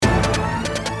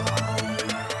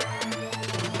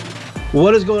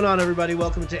What is going on, everybody?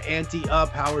 Welcome to Ante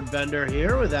Up. Howard Bender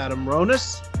here with Adam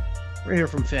Ronis. We're here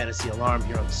from Fantasy Alarm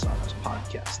here on the Sauce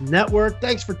Podcast Network.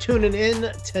 Thanks for tuning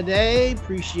in today.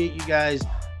 Appreciate you guys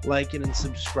liking and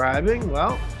subscribing.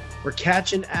 Well, we're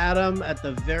catching Adam at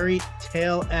the very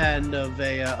tail end of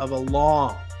a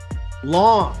long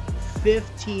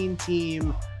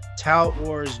 15-team Tout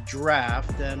Wars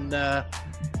draft, and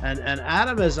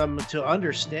Adam, as I'm to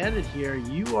understand it here,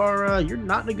 you're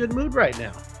not in a good mood right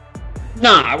now.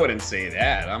 Nah, I wouldn't say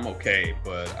that. I'm okay,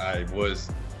 but I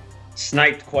was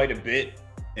sniped quite a bit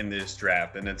in this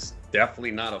draft, and it's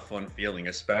definitely not a fun feeling,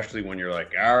 especially when you're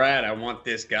like, all right, I want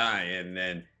this guy, and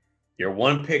then you're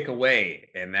one pick away,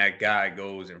 and that guy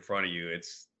goes in front of you.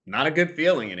 It's not a good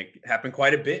feeling, and it happened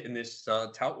quite a bit in this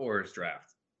Tout Wars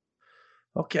draft.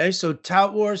 Okay, so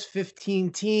Tout Wars,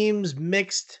 15 teams,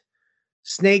 mixed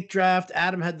snake draft.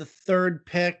 Adam had the third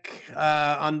pick.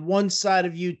 On one side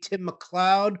of you, Tim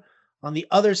McLeod. On the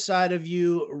other side of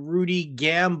you, Rudy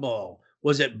Gamble.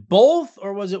 Was it both,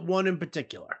 or was it one in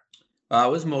particular?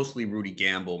 It was mostly Rudy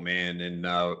Gamble, man. And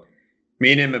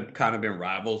me and him have kind of been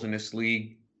rivals in this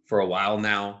league for a while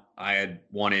now. I had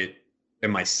won it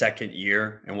in my second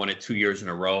year and won it 2 years in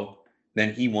a row.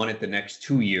 Then he won it the next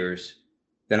 2 years.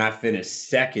 Then I finished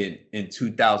second in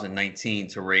 2019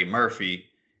 to Ray Murphy.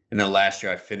 And then last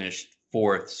year I finished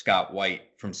fourth. Scott White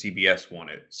from CBS won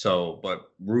it. So,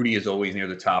 but Rudy is always near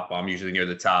the top. I'm usually near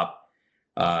the top.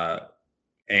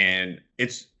 And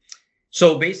it's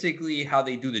so basically how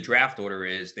they do the draft order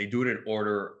is they do it in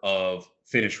order of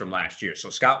finish from last year. So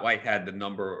Scott White had the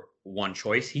number one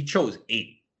choice. He chose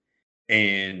 8.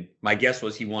 And my guess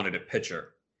was he wanted a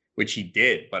pitcher, which he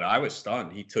did, but I was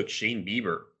stunned. He took Shane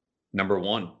Bieber, number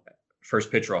 1,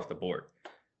 first pitcher off the board.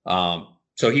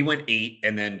 So he went 8,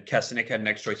 and then Kestenik had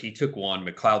next choice. He took 1.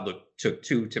 McLeod took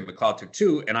 2. Tim McLeod took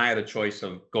 2, and I had a choice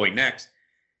of going next.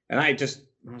 And I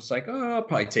was like, oh, I'll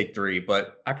probably take 3,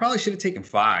 but I probably should have taken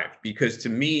 5 because to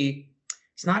me,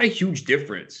 it's not a huge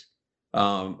difference.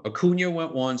 Acuna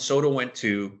went 1, Soto went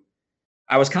 2.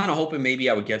 I was kind of hoping maybe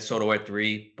I would get Soto at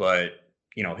 3, but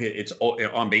you know, it's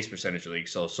on base percentage league,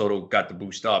 so Soto got the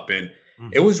boost up, and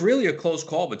it was really a close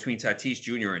call between Tatis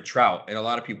Jr. and Trout. And a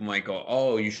lot of people might go,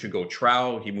 oh, you should go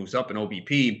Trout. He moves up in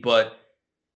OBP, but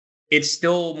it's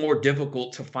still more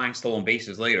difficult to find stolen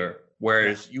bases later.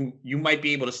 Whereas you might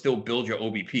be able to still build your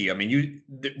OBP. I mean,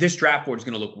 this draft board is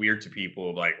going to look weird to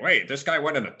people. Like, wait, this guy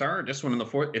went in the 3rd, this one in the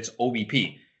 4th. It's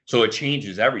OBP, so it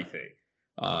changes everything.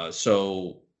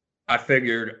 So I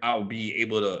figured I'll be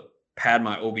able to pad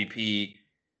my OBP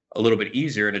a little bit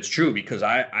easier. And it's true because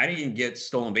I didn't get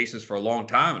stolen bases for a long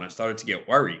time, and I started to get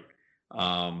worried.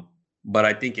 But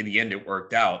I think in the end it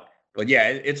worked out. But yeah,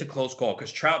 it's a close call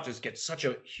because Trout just gets such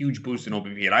a huge boost in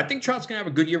OBP. And I think Trout's going to have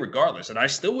a good year regardless. And I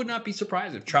still would not be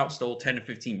surprised if Trout stole 10 to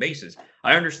 15 bases.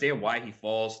 I understand why he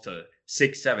falls to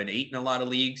 6, 7, 8 in a lot of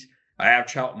leagues. I have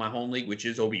Trout in my home league, which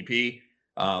is OBP.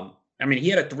 I mean, he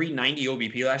had a 390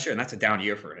 OBP last year, and that's a down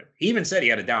year for him. He even said he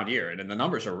had a down year, and then the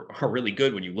numbers are really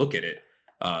good when you look at it.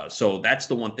 So that's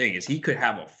the one thing is he could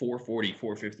have a 440,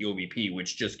 450 OBP,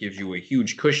 which just gives you a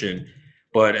huge cushion.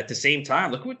 But at the same time,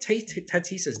 look what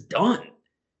Tatis has done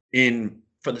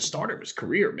for the start of his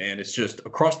career, man. It's just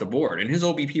across the board. And his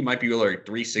OBP might be like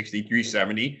 360,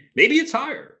 370. Maybe it's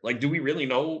higher. Like, do we really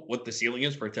know what the ceiling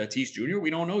is for Tatis Jr.? We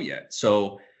don't know yet.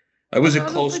 So it was a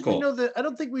close call. I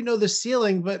don't think we know the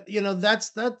ceiling, but you know,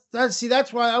 that's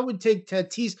why I would take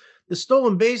Tatis, the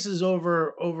stolen bases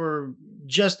over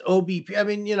just OBP. I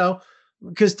mean, you know,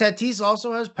 because Tatis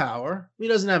also has power. He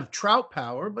doesn't have Trout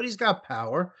power, but he's got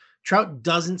power. Trout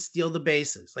doesn't steal the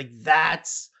bases. Like,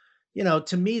 that's, you know,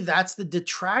 to me, that's the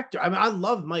detractor. I mean, I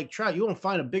love Mike Trout. You won't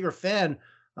find a bigger fan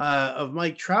of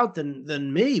Mike Trout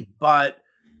than me. But,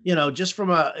 you know, just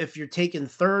from if you're taking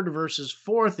 3rd versus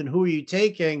 4th and who are you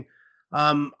taking,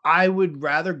 I would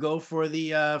rather go for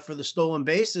the stolen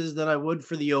bases than I would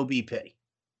for the OBP.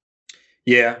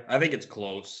 Yeah, I think it's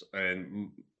close.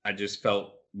 And I just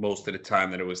felt most of the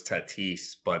time that it was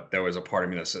Tatis, but there was a part of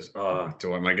me that says, am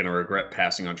I going to regret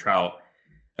passing on Trout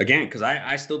again? Because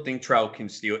I still think Trout can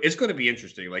steal. It's going to be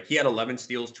interesting. Like, he had 11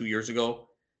 steals 2 years ago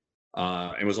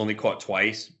and was only caught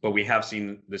twice, but we have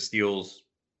seen the steals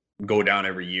go down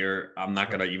every year. I'm not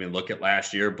going to even look at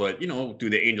last year, but, you know, do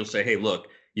the Angels say, hey, look,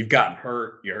 you've gotten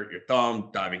hurt, you hurt your thumb,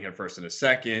 diving head first in a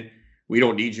second. We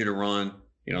don't need you to run,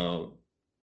 you know.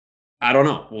 I don't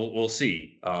know. We'll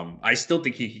see. I still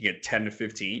think he can get 10 to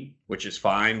 15, which is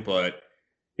fine. But,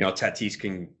 you know, Tatis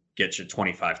can get you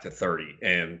 25 to 30.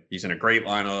 And he's in a great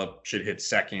lineup, should hit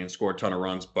second, score a ton of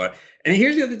runs. And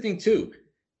here's the other thing, too.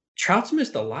 Trout's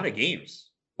missed a lot of games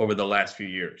over the last few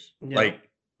years. Yeah. Like,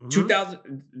 Mhm.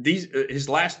 2000 these his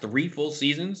last 3 full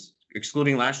seasons,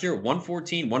 excluding last year,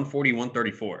 114, 140,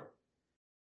 134.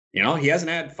 You know, he hasn't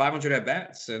had 500 at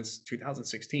bats since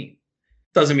 2016.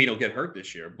 Doesn't mean he'll get hurt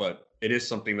this year, but it is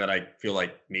something that I feel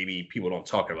like maybe people don't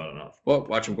talk about enough. Well,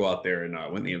 watch him go out there and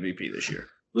win the MVP this year.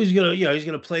 He's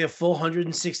gonna play a full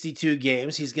 162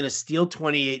 games. He's gonna steal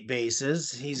 28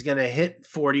 bases. He's gonna hit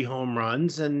 40 home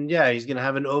runs, and yeah, he's gonna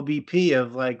have an OBP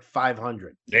of like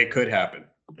 500. It could happen.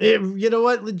 You know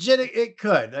what? Legit, it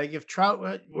could. Like if Trout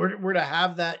were to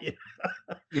have that,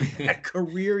 that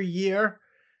career year,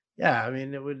 yeah, I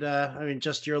mean it would. I mean,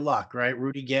 just your luck, right?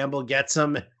 Rudy Gamble gets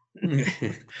him.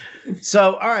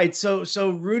 So all right, so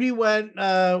Rudy went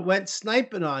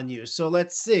sniping on you. So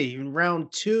let's see. In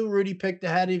round two, Rudy picked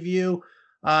ahead of you.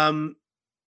 Um,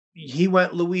 he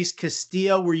went Luis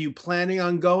Castillo. Were you planning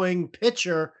on going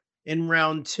pitcher in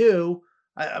round two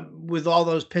with all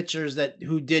those pitchers that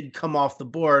who did come off the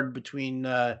board between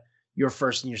your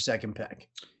first and your second pick?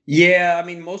 Yeah, I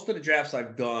mean, most of the drafts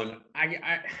I've done, I'm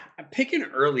picking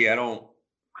early. I don't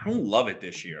love it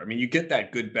this year. I mean, you get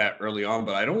that good bat early on,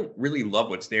 but I don't really love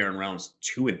what's there in rounds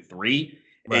 2 and 3.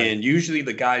 Right. And usually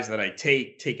the guys that I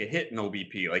take a hit in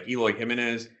OBP, like Eloy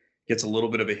Jimenez gets a little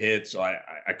bit of a hit, so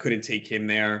I couldn't take him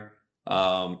there.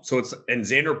 So it's and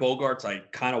Xander Bogarts I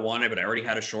kind of wanted, but I already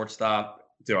had a shortstop.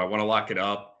 Do I want to lock it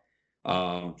up?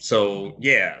 So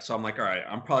yeah, so I'm like, all right,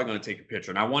 I'm probably going to take a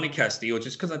pitcher, and I wanted Castillo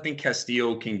just because I think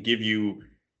Castillo can give you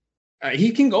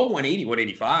he can go 180,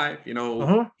 185. You know,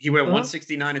 Uh-huh. he went Uh-huh.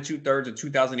 169 and 2/3 in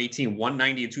 2018,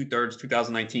 190 and 2/3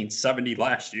 2019, 70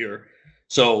 last year.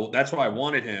 So that's why I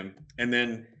wanted him. And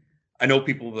then I know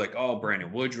people will be like, oh,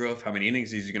 Brandon Woodruff, how many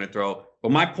innings is he going to throw?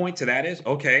 But my point to that is,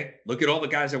 okay, look at all the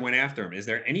guys that went after him. Is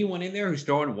there anyone in there who's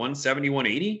throwing 170,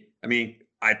 180? I mean,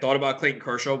 I thought about Clayton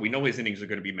Kershaw. We know his innings are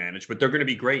going to be managed, but they're going to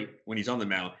be great when he's on the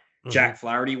mound. Mhm. Jack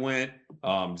Flaherty went,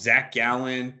 Zach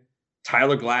Gallen,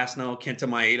 Tyler Glasnow, Kenta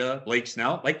Maeda, Blake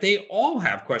Snell, like they all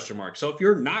have question marks. So if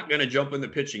you're not going to jump in the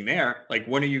pitching there, like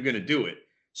when are you going to do it?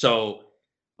 So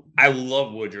I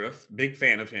love Woodruff, big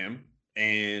fan of him.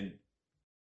 And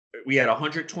we had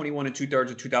 121 and 2/3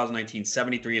 in 2019,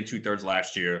 73 and 2/3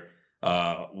 last year.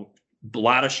 A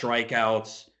lot of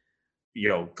strikeouts, you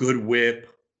know, good whip.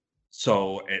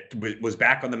 So it was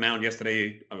back on the mound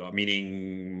yesterday,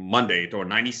 meaning Monday, throwing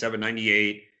 97,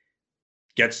 98,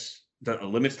 gets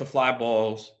limits the fly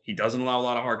balls. He doesn't allow a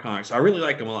lot of hard contact. So I really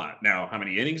like him a lot. Now, how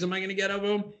many innings am I going to get of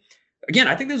him? Again,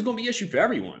 I think there's going to be issue for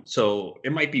everyone. So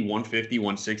it might be 150,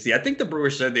 160. I think the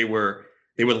Brewers said they would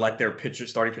let their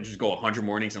starting pitchers go 100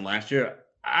 more innings than last year.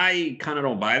 I kind of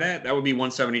don't buy that. That would be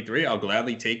 173. I'll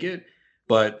gladly take it.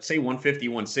 But say 150,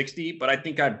 160. But I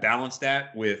think I'd balance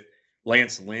that with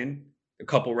Lance Lynn a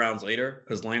couple rounds later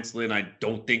because Lance Lynn, I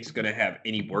don't think is going to have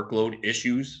any workload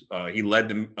issues. He led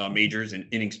the majors in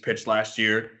innings pitched last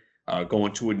year,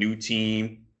 going to a new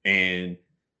team and,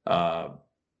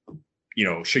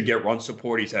 should get run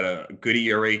support. He's had a good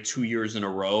ERA 2 years in a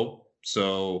row.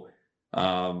 So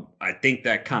I think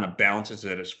that kind of balances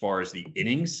it as far as the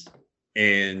innings.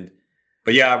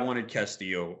 But yeah, I wanted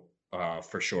Castillo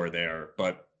for sure there.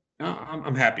 But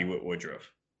I'm happy with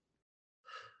Woodruff.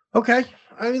 Okay.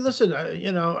 I mean, listen,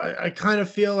 I kind of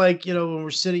feel like, when we're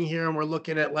sitting here and we're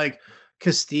looking at like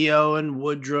Castillo and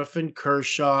Woodruff and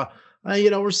Kershaw,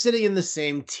 we're sitting in the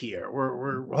same tier.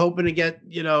 We're hoping to get,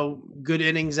 good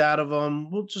innings out of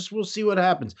them. We'll see what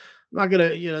happens. I'm not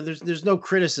gonna, there's no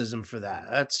criticism for that.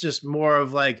 That's just more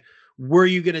of like, were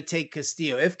you gonna take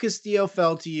Castillo? If Castillo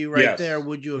fell to you right there, Yes.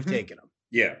 would you have taken him?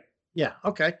 Yeah. Yeah.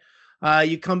 Okay.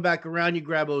 You come back around, you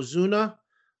grab Ozuna.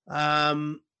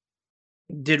 Um,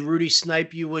 did Rudy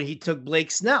snipe you when he took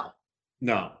Blake Snell?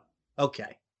 No.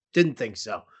 Okay. Didn't think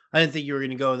so. I didn't think you were going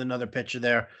to go with another pitcher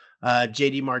there.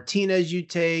 JD Martinez, you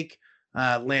take.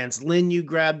 Lance Lynn, you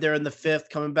grab there in the fifth,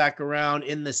 coming back around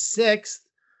in the sixth.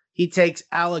 He takes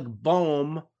Alec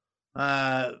Bohm,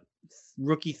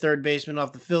 rookie third baseman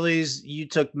off the Phillies. You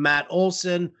took Matt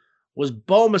Olson. Was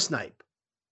Bohm a snipe?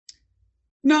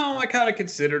 No, I kind of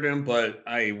considered him, but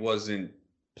I wasn't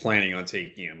planning on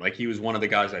taking him. Like he was one of the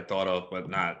guys I thought of,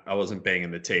 but I wasn't banging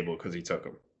the table because he took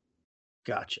him.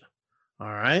 Gotcha.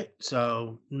 All right.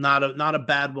 So not a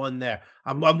bad one there.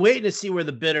 I'm waiting to see where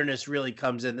the bitterness really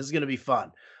comes in. This is gonna be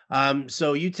fun.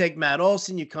 So you take Matt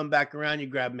Olson, you come back around, you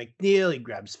grab McNeil, he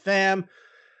grabs Pham.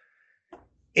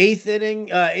 Eighth inning,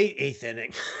 eighth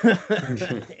inning,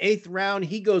 eighth round,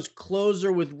 he goes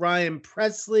closer with Ryan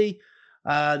Presley.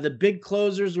 The big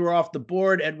closers were off the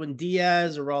board: Edwin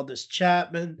Diaz, Aroldis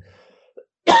Chapman,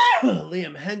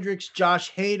 Liam Hendricks,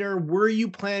 Josh Hader. Were you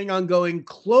planning on going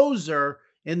closer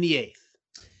in the eighth?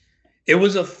 It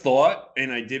was a thought,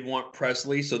 and I did want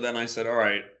Presley. So then I said, all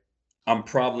right, I'm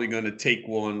probably going to take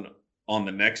one on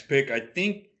the next pick.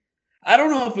 I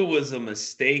don't know if it was a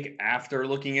mistake after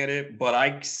looking at it, but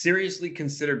I seriously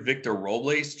considered Victor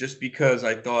Robles just because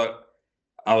I thought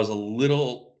I was a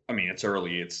little, I mean, it's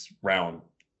early, it's round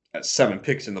 7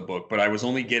 picks in the book, but I was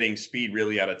only getting speed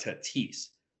really out of Tatis.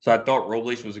 So I thought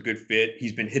Robles was a good fit.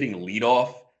 He's been hitting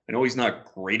leadoff. I know he's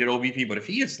not great at OBP, but if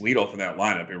he hits leadoff in that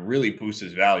lineup, it really boosts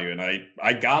his value. And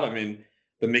I got him in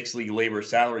the mixed league labor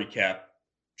salary cap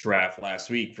draft last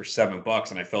week for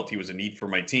 $7, and I felt he was a need for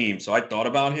my team. So I thought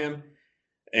about him,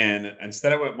 and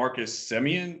instead I went Marcus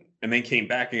Semien, and then came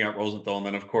back and got Rosenthal, and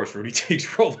then of course Rudy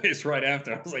takes Robles right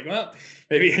after. I was like, well,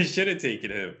 maybe I should have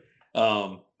taken him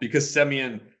because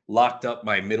Semien locked up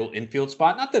my middle infield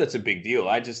spot. Not that it's a big deal.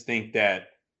 I just think that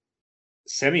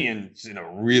Semion's in a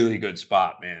really good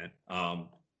spot, man.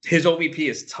 His OBP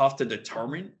is tough to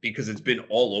determine because it's been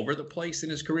all over the place in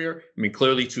his career. I mean,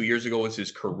 clearly 2 years ago was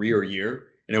his career year,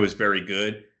 and it was very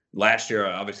good. Last year,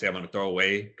 obviously, I'm going to throw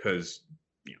away because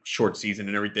short season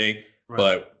and everything. Right.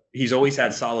 But he's always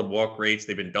had solid walk rates.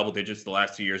 They've been double digits the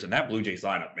last 2 years, and that Blue Jays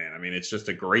lineup, man. I mean, it's just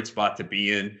a great spot to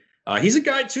be in. He's a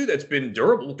guy too that's been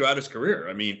durable throughout his career.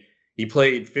 I mean, he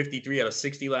played 53 out of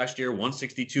 60 last year,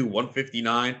 162,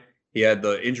 159. He had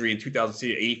the injury in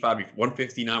 2006, 85,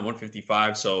 159,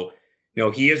 155. So,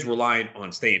 he is reliant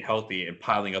on staying healthy and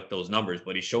piling up those numbers,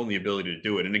 but he's shown the ability to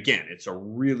do it. And again, it's a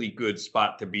really good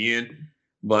spot to be in.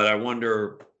 But I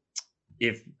wonder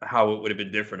how it would have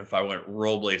been different if I went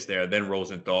Robles there, then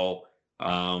Rosenthal.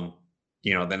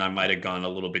 Then I might have gone a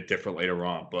little bit different later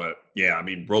on. But yeah, I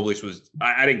mean, Robles was,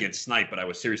 I didn't get sniped, but I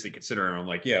was seriously considering him. I'm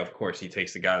like, yeah, of course he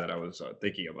takes the guy that I was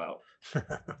thinking about.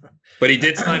 But he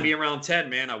did snipe me around 10,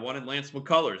 man. I wanted Lance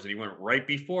McCullers, and he went right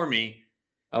before me.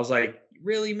 I was like,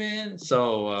 really, man?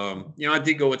 So, I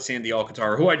did go with Sandy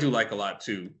Alcantara, who I do like a lot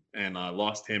too. And I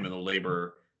lost him in the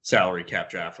labor salary cap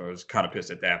draft. I was kind of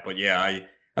pissed at that. But yeah, I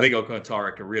think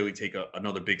Alcantara could really take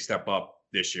another big step up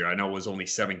this year. I know it was only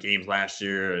 7 games last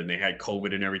year and they had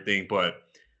COVID and everything, but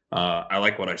I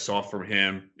like what I saw from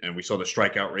him, and we saw the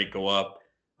strikeout rate go up.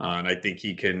 And I think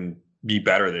he can be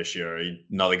better this year.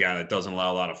 Another guy that doesn't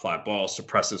allow a lot of flat balls,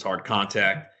 suppresses hard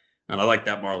contact. And I like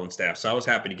that Marlins staff. So I was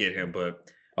happy to get him, but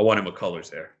I wanted McCullers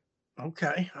there.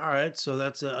 Okay. All right. So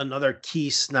that's another key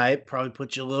snipe. Probably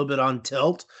put you a little bit on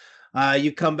tilt.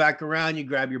 You come back around, you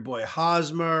grab your boy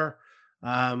Hosmer.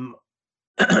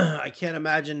 I can't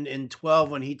imagine in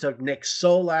 12 when he took Nick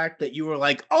Solak that you were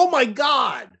like, oh my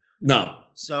God. No.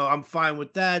 So I'm fine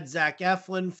with that. Zach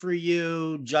Eflin for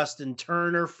you, Justin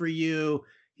Turner for you.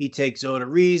 He takes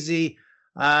Odorizzi.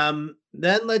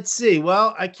 Then let's see.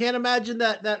 Well, I can't imagine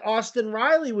that Austin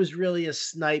Riley was really a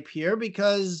snipe here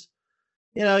because,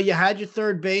 you had your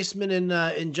third baseman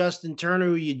in Justin Turner,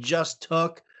 who you just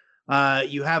took.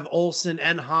 You have Olsen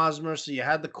and Hosmer, so you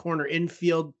had the corner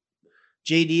infield.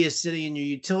 JD is sitting in your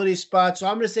utility spot. So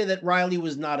I'm going to say that Riley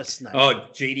was not a snipe. Oh,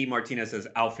 JD Martinez has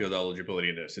outfield eligibility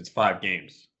in this. It's 5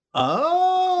 games.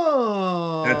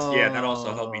 Oh. That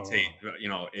also helped me take,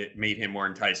 it made him more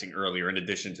enticing earlier in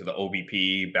addition to the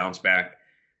OBP bounce back.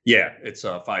 Yeah, it's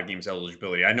 5 games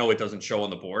eligibility. I know it doesn't show on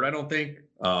the board, I don't think.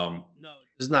 No,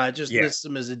 it's not. It just lists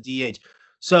him as a DH.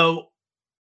 So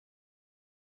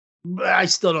I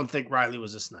still don't think Riley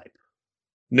was a snipe.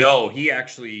 No, he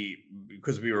actually,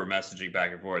 because we were messaging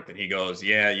back and forth, and he goes,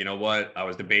 yeah, you know what? I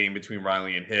was debating between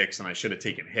Riley and Hicks, and I should have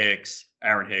taken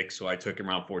Aaron Hicks, so I took him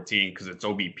around 14 because it's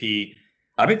OBP.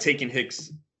 I've been taking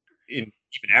Hicks in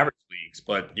even average leagues,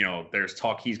 but, there's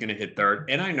talk he's going to hit third.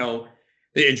 And I know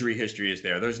the injury history is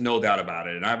there. There's no doubt about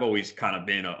it. And I've always kind of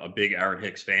been a big Aaron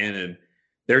Hicks fan, and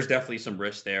there's definitely some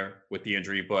risk there with the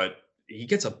injury, but he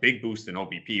gets a big boost in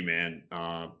OBP, man.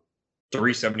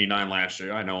 379 last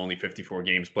year. I know only 54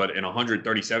 games, but in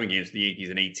 137 games, the Yankees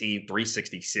in 18,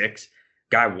 366.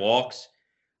 Guy walks.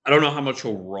 I don't know how much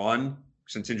he'll run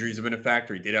since injuries have been a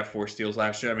factor. He did have 4 steals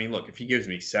last year. I mean, look, if he gives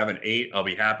me 7, 8, I'll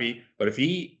be happy. But if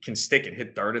he can stick and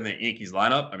hit third in the Yankees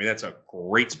lineup, I mean, that's a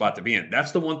great spot to be in.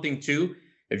 That's the one thing, too.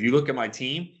 If you look at my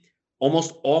team,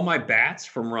 almost all my bats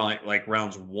from like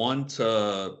rounds 1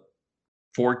 to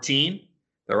 14,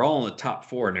 they're all in the top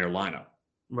 4 in their lineup.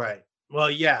 Right. Well,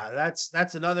 yeah,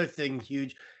 that's another thing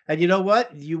huge. And you know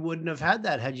what? You wouldn't have had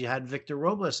that had you had Victor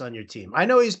Robles on your team. I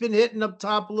know he's been hitting up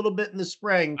top a little bit in the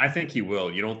spring. I think he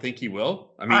will. You don't think he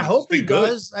will? I mean, I hope he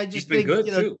does. I just think good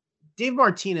too. Dave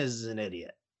Martinez is an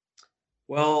idiot.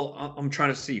 Well, I'm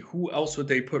trying to see who else would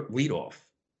they put leadoff.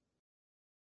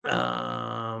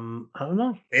 I don't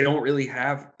know. They don't really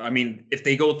have. I mean, if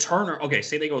they go Turner, okay,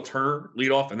 say they go Turner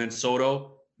leadoff and then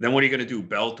Soto, then what are you going to do?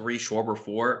 Bell 3, Schwarber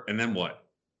 4, and then what?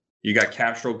 You got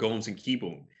Castro, Gomes, and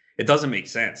Keyboom. It doesn't make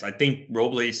sense. I think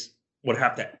Robles would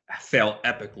have to fail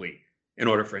epically in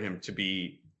order for him to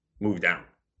be moved down.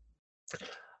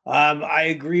 I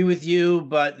agree with you,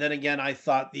 but then again, I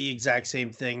thought the exact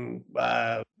same thing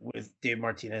with Dave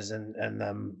Martinez and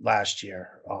them last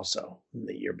year, also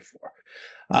the year before.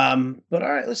 But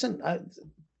all right, listen,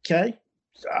 okay,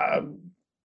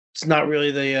 it's not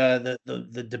really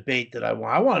the debate that I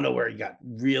want. I want to know where he got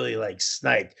really like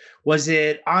sniped. Was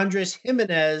it Andres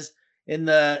Jimenez in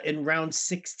round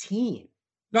 16?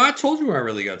 No, I told you I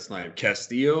really got sniped.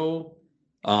 Castillo,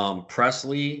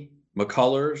 Presley,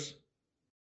 McCullers.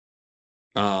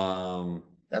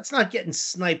 That's not getting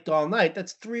sniped all night.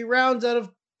 That's 3 rounds out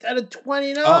of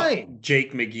 29. Oh,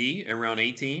 Jake McGee in round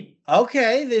 18.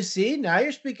 Okay, see, now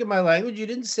you're speaking my language. You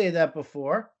didn't say that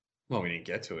before. Well, we didn't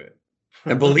get to it.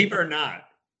 And believe it or not,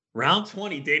 round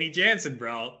 20, Danny Jansen,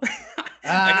 bro.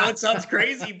 I know it sounds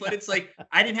crazy, but it's like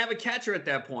I didn't have a catcher at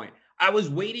that point. I was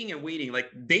waiting and waiting.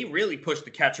 Like they really pushed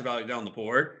the catcher value down the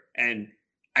board. And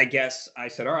I guess I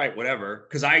said, all right, whatever.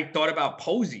 Because I thought about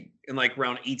Posey in like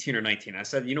round 18 or 19. I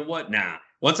said, you know what? Nah.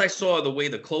 Once I saw the way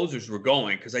the closers were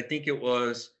going, because I think it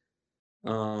was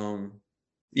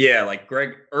like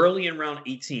Greg early in round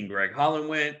 18, Greg Holland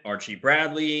went, Archie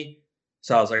Bradley.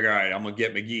 So I was like, all right, I'm gonna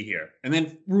get McGee here. And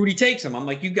then Rudy takes him. I'm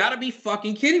like, you gotta be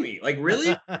fucking kidding me. Like,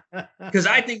 really? Because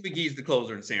I think McGee's the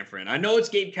closer in San Fran. I know it's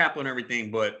Gabe Kaplan and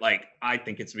everything, but like I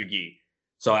think it's McGee.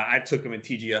 So I took him in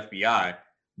TGFBI.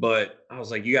 But I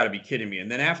was like, you got to be kidding me. And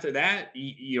then after that,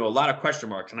 a lot of question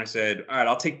marks. And I said, all right,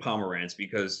 I'll take Pomerantz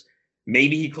because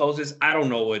maybe he closes. I don't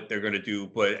know what they're going to do,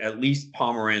 but at least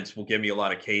Pomerantz will give me a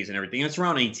lot of Ks and everything. It's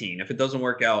around 18. If it doesn't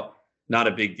work out, not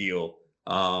a big deal.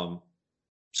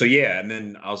 So, yeah. And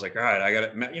then I was like, all right, I got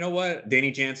it. You know what?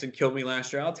 Danny Jansen killed me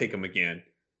last year. I'll take him again.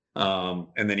 And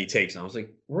then he takes him. I was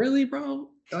like, really, bro?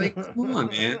 Like, come on,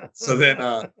 man. So then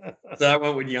so I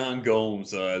went with Yan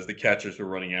Gomes as the catchers were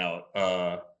running out.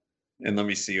 And let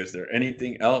me see, is there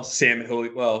anything else? Sam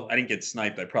Hilliard. Well, I didn't get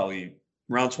sniped. I probably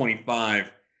round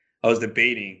 25. I was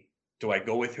debating, do I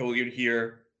go with Hilliard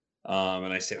here?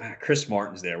 And I said, Chris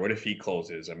Martin's there. What if he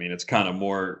closes? I mean, it's kind of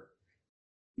more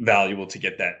valuable to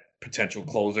get that potential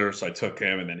closer. So I took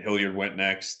him, and then Hilliard went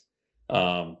next.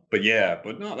 But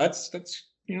no, that's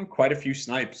quite a few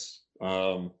snipes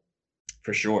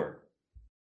for sure.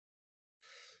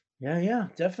 Yeah,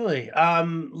 definitely.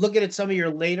 Looking at some of your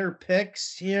later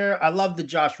picks here, I love the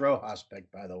Josh Rojas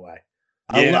pick, by the way.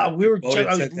 Yeah, I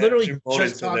was literally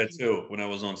just talking that too when I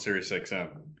was on Sirius XM.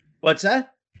 What's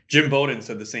that? Jim Bowden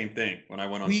said the same thing when I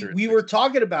went on Sirius. We were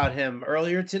talking about him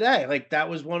earlier today. Like that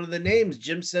was one of the names.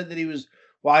 Jim said that he was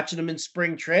watching him in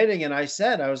spring training, and I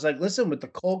was like, listen, with the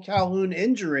Cole Calhoun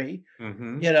injury,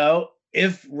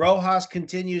 if Rojas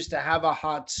continues to have a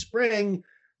hot spring,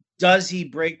 does he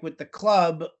break with the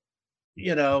club?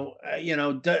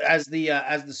 As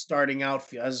the starting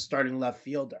outfield, as a starting left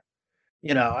fielder.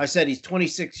 I said he's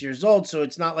 26 years old, so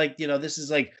it's not like this is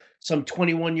like some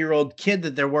 21-year-old kid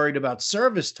that they're worried about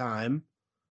service time.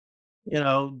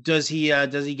 Does he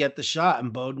get the shot?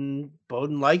 And Bowden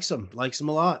likes him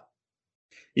a lot.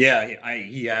 Yeah,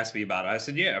 he asked me about it. I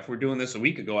said, yeah, if we're doing this a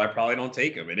week ago, I probably don't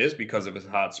take him. It is because of his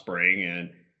hot spring, and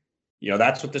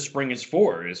that's what the spring is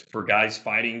for guys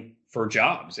fighting for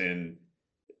jobs. And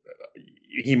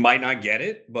he might not get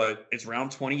it, but it's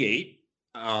round 28.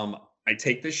 I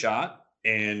take the shot,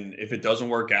 and if it doesn't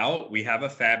work out, we have a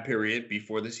fab period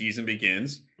before the season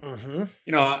begins. Mm-hmm.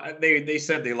 They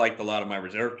said they liked a lot of my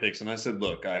reserve picks, and I said,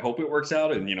 look, I hope it works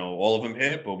out, and all of them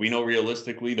hit, but we know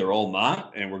realistically they're all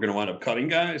not, and we're going to wind up cutting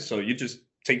guys. So you just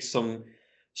take some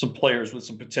players with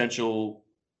some potential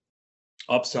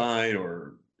upside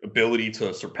or ability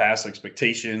to surpass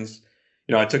expectations.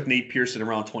 I took Nate Pearson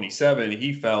around 27.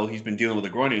 He fell. He's been dealing with a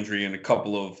groin injury, and a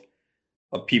couple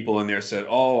of people in there said,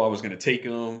 "Oh, I was going to take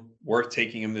him. Worth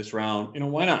taking him this round.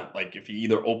 Why not? Like if he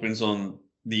either opens on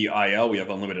the IL, we have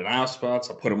unlimited IL spots.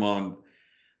 I'll put him on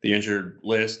the injured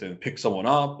list and pick someone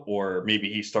up, or maybe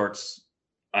he starts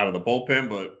out of the bullpen.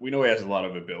 But we know he has a lot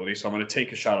of ability, so I'm going to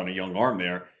take a shot on a young arm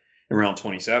there in round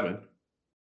 27."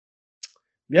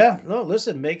 Yeah, no,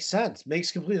 listen, makes sense.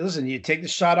 Makes complete. Listen, you take the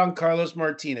shot on Carlos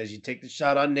Martinez, you take the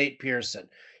shot on Nate Pearson,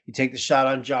 you take the shot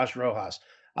on Josh Rojas.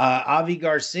 Avi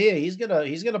Garcia, he's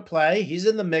gonna play. He's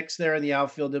in the mix there in the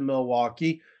outfield in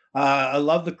Milwaukee. I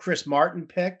love the Chris Martin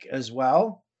pick as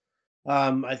well.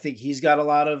 I think he's got a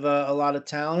lot of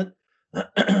talent.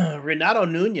 Renato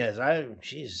Nunez,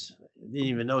 didn't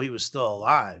even know he was still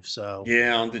alive. So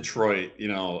yeah, on Detroit,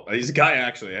 he's a guy I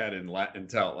actually had in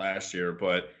tout last year,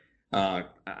 but.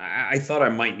 I thought I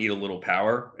might need a little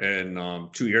power,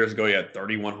 and 2 years ago he had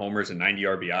 31 homers and 90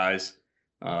 RBIs.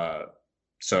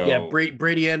 So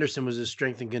Brady Anderson was his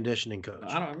strength and conditioning coach.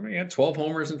 I don't know. He had 12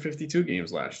 homers in 52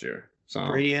 games last year. So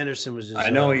Brady Anderson was his. I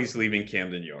know he's leaving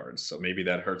Camden Yards, so maybe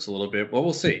that hurts a little bit, but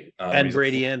we'll see. And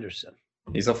Brady Anderson.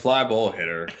 He's a fly ball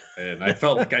hitter, and I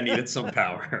felt like I needed some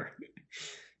power.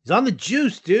 He's on the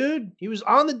juice, dude. He was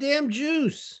on the damn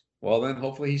juice. Well, then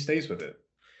hopefully he stays with it.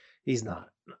 He's not.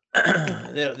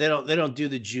 They don't do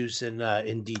the juice in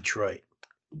Detroit.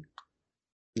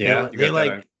 Yeah,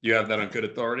 you have that on good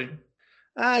authority.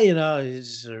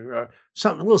 It's a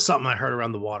little something I heard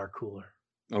around the water cooler.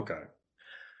 Okay.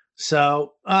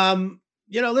 So,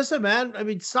 listen, man. I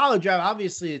mean, solid job.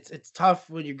 Obviously, it's tough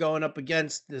when you're going up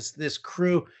against this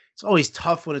crew. It's always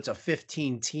tough when it's a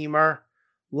 15-teamer. A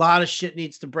lot of shit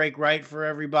needs to break right for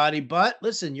everybody. But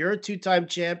listen, you're a 2-time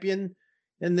champion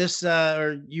in this.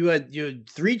 Or you had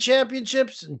 3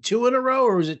 championships and 2 in a row,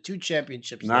 or was it 2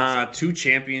 championships? Nah, 2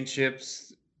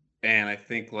 championships, and I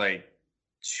think like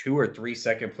 2 or 3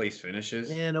 second place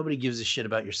finishes. Yeah, nobody gives a shit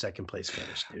about your second place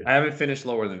finish, dude. I haven't finished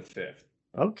lower than 5th.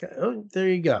 Okay. Oh, there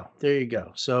you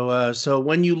go. So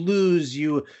when you lose,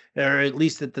 you are at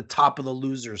least at the top of the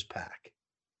losers pack.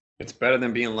 It's better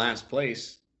than being last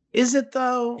place. Is it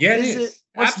though? Yeah, it is.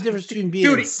 What's the difference between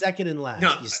being second and last?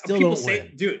 No, you still don't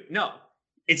win. Dude, no.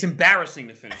 It's embarrassing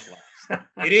to finish last.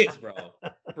 It is, bro.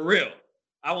 For real.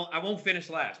 I won't finish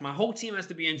last. My whole team has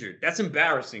to be injured. That's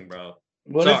embarrassing, bro.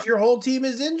 What if your whole team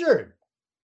is injured?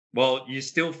 Well, you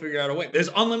still figure out a way. There's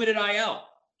unlimited IL.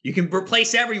 You can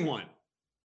replace everyone.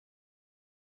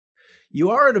 You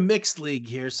are in a mixed league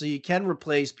here, so you can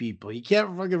replace people. You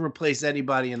can't fucking replace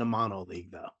anybody in a mono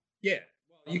league, though. Yeah,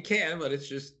 well, you can, but it's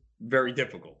just very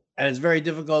difficult. And it's very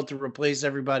difficult to replace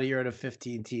everybody. You're in a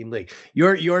 15-team league.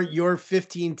 Your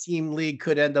 15-team league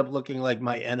could end up looking like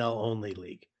my NL only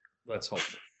league. Let's hope.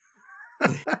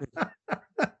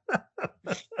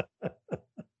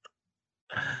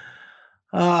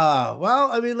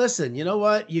 Well, I mean, listen, you know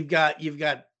what? You've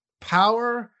got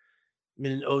power. I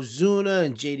mean, Ozuna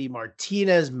and JD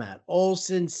Martinez, Matt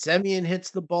Olson, Semien hits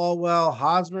the ball well.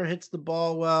 Hosmer hits the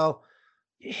ball well.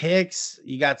 Hicks,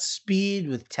 you got speed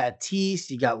with Tatis.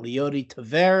 You got Leody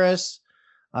Taveras.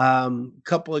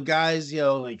 Couple of guys,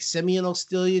 like Semien will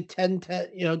steal you 10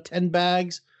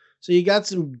 bags. So you got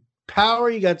some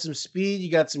power. You got some speed. You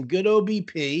got some good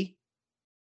OBP.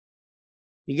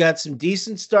 You got some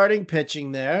decent starting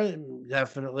pitching there.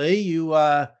 Definitely.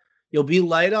 You'll be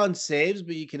light on saves,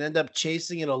 but you can end up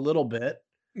chasing it a little bit.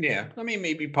 Yeah, I mean,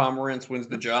 maybe Pomerantz wins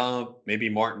the job. Maybe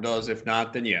Martin does. If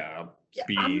not, then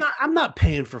I'm not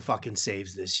paying for fucking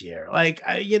saves this year. Like,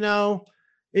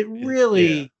 it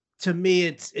really, to me,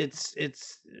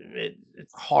 it's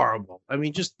horrible. I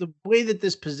mean, just the way that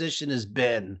this position has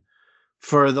been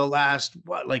for the last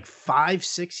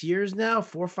 5-6 years now,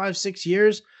 4, 5, 6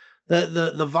 years.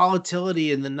 The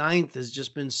volatility in the 9th has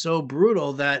just been so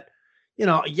brutal that.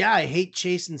 I hate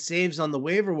chasing saves on the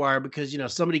waiver wire because,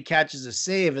 somebody catches a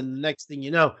save and the next thing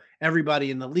you know, everybody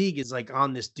in the league is like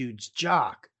on this dude's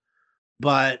jock.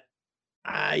 But,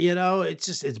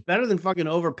 it's better than fucking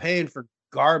overpaying for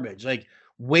garbage, like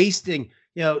wasting,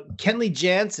 Kenley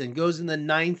Jansen goes in the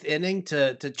 9th inning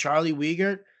to Charlie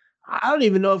Wiegert. I don't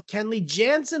even know if Kenley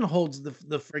Jansen holds the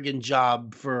friggin'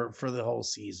 job for the whole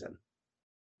season.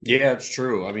 Yeah, it's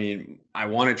true. I mean, I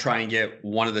want to try and get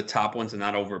one of the top ones and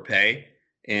not overpay.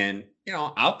 And,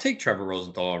 I'll take Trevor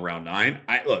Rosenthal around 9.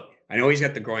 I know he's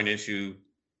got the groin issue.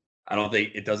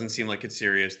 It doesn't seem like it's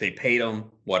serious. They paid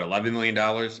him, $11 million?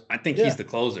 I think he's the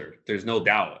closer. There's no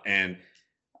doubt. And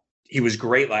he was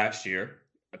great last year.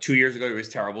 2 years ago, he was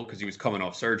terrible because he was coming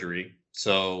off surgery.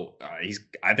 So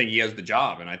I think he has the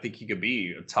job, and I think he could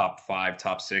be a top 5,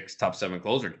 top 6, top 7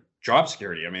 closer. Job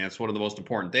security. I mean, that's one of the most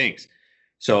important things.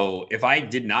 So if I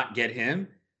did not get him,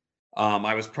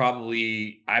 I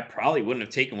probably wouldn't have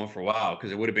taken one for a while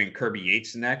because it would have been Kirby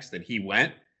Yates next, and he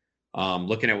went.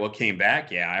 Looking at what came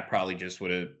back, I probably just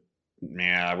would have,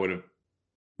 I would have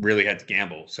really had to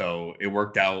gamble. So it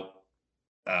worked out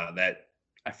that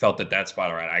I felt that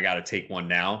spot, all right, I got to take one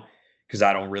now because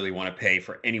I don't really want to pay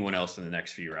for anyone else in the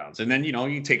next few rounds. And then,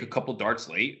 you take a couple darts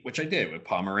late, which I did with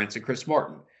Pomerantz and Chris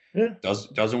Martin. Yeah.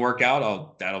 Doesn't work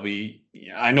out. That'll be.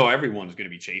 I know everyone's going to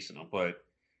be chasing them, but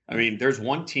I mean, there's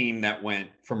one team that went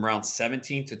from round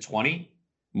 17 to 20.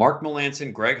 Mark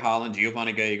Melancon, Greg Holland,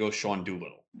 Giovanni Gallego, Sean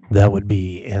Doolittle. That would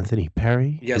be Anthony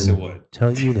Perry. Yes, it would.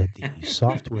 Tell you that the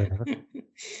software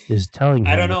is telling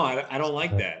you. I don't know. I don't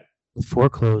like that. The 4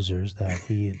 closers that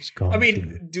he is going. I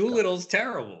mean, Doolittle's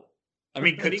terrible. I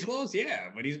mean, could he close?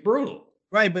 Yeah, but he's brutal.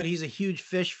 Right, but he's a huge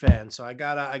Fish fan, so I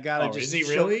gotta just. Is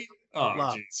he really?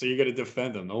 Oh, geez. So you got to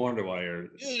defend him. No wonder why you're.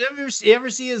 Dude, you ever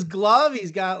see his glove?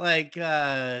 He's got like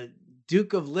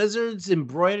Duke of Lizards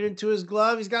embroidered into his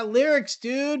glove. He's got lyrics,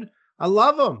 dude. I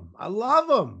love him. I love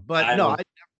him. But no,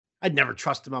 I'd never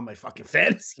trust him on my fucking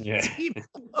fantasy team.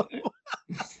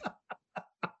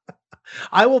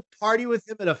 I will party with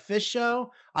him at a fish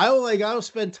show. I will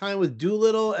spend time with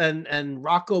Doolittle and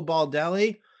Rocco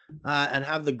Baldelli and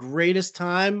have the greatest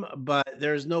time. But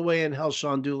there's no way in hell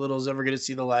Sean Doolittle's ever going to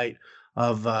see the light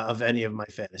of any of my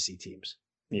fantasy teams.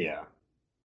 Yeah.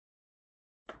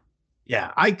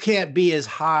 Yeah, I can't be as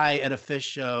high at a fish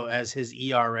show as his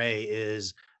ERA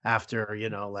is after,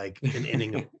 like an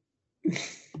inning.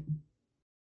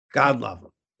 God love him.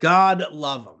 God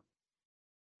love him.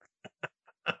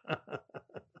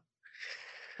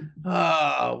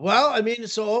 Well, I mean,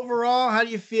 so overall, how do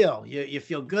you feel? You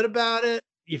feel good about it?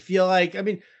 You feel like, I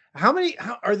mean, how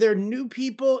are there new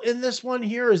people in this one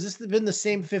here? Or has this been the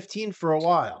same 15 for a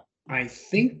while? I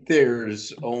think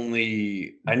there's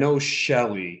only, I know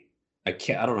Shelly, I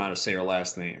don't know how to say her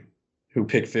last name, who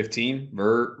picked 15.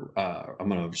 What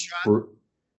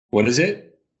is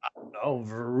it? I don't know.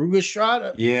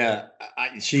 Verugastrad? Yeah,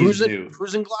 she's new.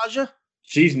 Fruzenglaja?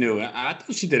 She's new. I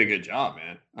thought she did a good job,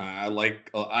 man. I'm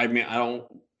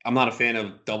not a fan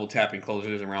of double tapping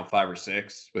closers around 5 or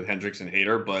 6 with Hendricks and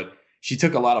Hader, but she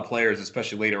took a lot of players,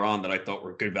 especially later on, that I thought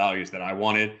were good values that I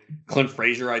wanted. Clint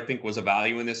Frazier, I think, was a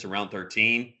value in this around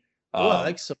 13. I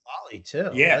like Savali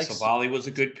too. Yeah, Savali was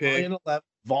a good pick.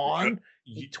 Vaughn,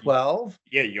 12.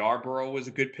 Yeah, Yarborough was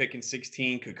a good pick in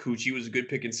 16. Kikuchi was a good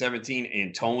pick in 17.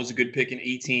 Antone was a good pick in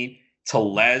 18.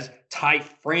 Telez, Ty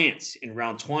France in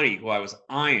round 20, who I was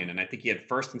eyeing, and I think he had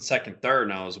first and second, third,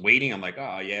 and I was waiting. I'm like,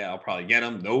 oh yeah, I'll probably get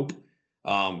him. Nope.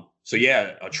 So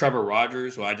yeah, Trevor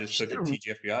Rogers, who I just took at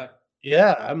TGFBI.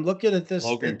 Yeah, I'm looking at this.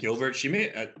 Logan Gilbert, she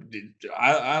made.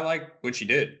 I like what she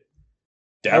did.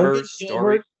 Devers,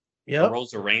 Story,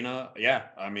 Rosarena. Yeah,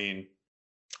 I mean,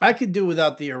 I could do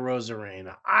without the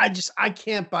Rosarena. I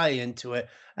can't buy into it.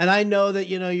 And I know that,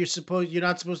 you're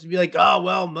not supposed to be like, oh,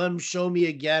 well, show me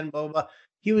again, blah, blah, blah.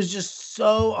 He was just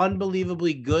so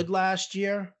unbelievably good last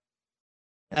year.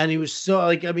 And he was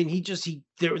so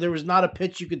there was not a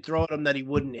pitch you could throw at him that he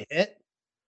wouldn't hit.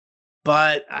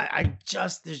 But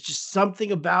there's just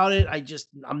something about it.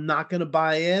 I'm not going to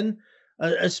buy in,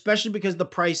 especially because the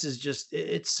price is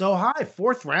it's so high.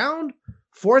 Fourth round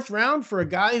for a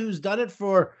guy who's done it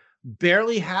for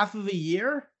barely half of a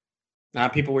year.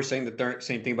 People were saying the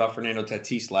same thing about Fernando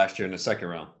Tatis last year in the second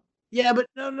round. Yeah, but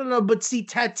no. But see,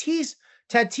 Tatis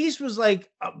was like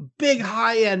a big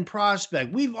high-end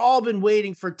prospect. We've all been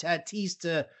waiting for Tatis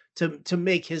to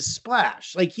make his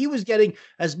splash. Like, he was getting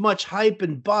as much hype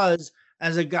and buzz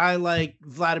as a guy like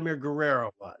Vladimir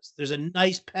Guerrero was. There's a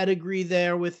nice pedigree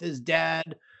there with his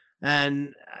dad.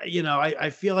 And, I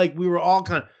feel like we were all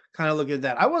kind of looking at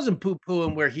that. I wasn't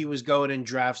poo-pooing where he was going in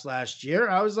drafts last year.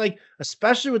 I was like,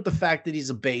 especially with the fact that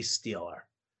he's a base stealer.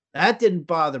 That didn't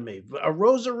bother me. A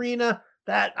Rosarena,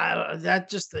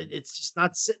 it's just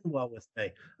not sitting well with me.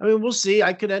 I mean, we'll see.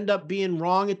 I could end up being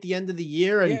wrong at the end of the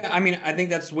year. Yeah, I mean, I think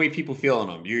that's the way people feel on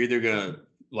him. You're either going to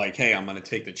like, hey, I'm going to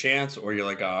take the chance, or you're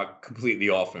like, completely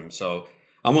off him. So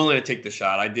I'm willing to take the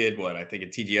shot. I did I think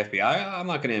at TGFBI. I'm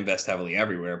not going to invest heavily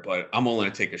everywhere, but I'm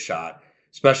willing to take a shot,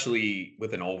 especially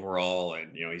with an overall,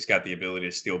 and he's got the ability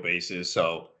to steal bases.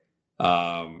 So,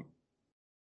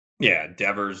 yeah,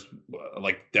 Devers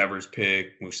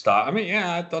pick, Mustafa. I mean,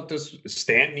 yeah, I thought this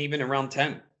Stanton even around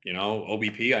 10.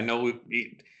 OBP. I know.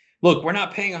 Look, we're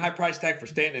not paying a high price tag for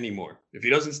Stanton anymore. If he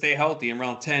doesn't stay healthy in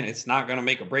round 10, it's not going to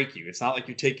make or break you. It's not like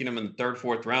you're taking him in the third,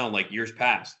 fourth round like years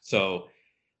past. So,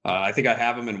 I think I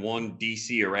have him in one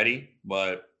DC already,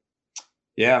 but.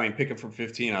 Yeah, I mean, picking from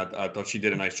 15, I thought she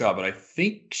did a nice job, but I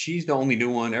think she's the only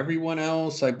new one. Everyone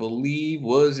else, I believe,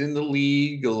 was in the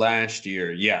league last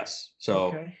year. Yes. So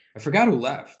okay. I forgot who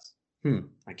left.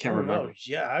 I can't remember. Know.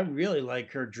 Yeah, I really like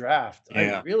her draft.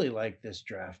 Yeah. I really like this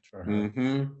draft for her.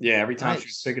 Mm-hmm. Yeah, every time she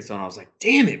was picking someone, I was like,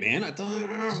 damn it, man. I thought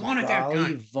I wanted that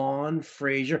guy. Vaughn,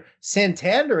 Frazier,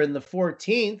 Santander in the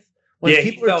 14th. When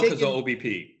he fell because of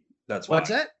OBP. That's why. What's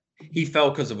that? He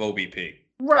fell because of OBP.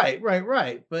 Right.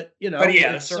 But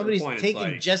if somebody's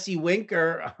taking Jesse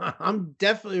Winker, I'm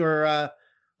definitely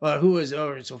who is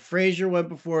over. So Frazier went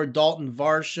before Dalton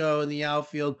Varsho in the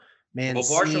outfield. Man,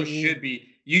 Varsho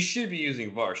you should be using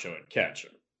Varsho at catcher.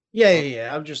 Yeah.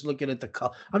 I'm just looking at the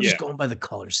color. I'm just going by the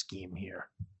color scheme here.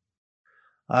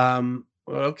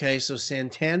 Okay, so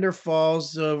Santander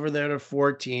falls over there to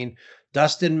 14.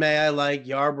 Dustin May I like,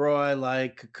 Yarbrough I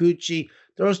like, Kikuchi.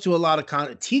 Throws to a lot of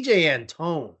TJ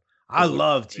Antone. I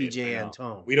love TJ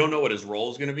Antone. We don't know what his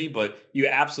role is going to be, but you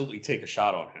absolutely take a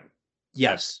shot on him.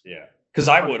 Yes. Yeah. Because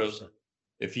I would have,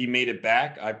 if he made it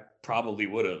back, probably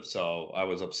would have. So I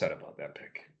was upset about that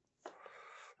pick.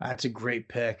 That's a great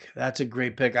pick. That's a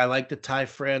great pick. I like the Ty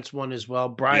France one as well.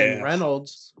 Brian Yeah.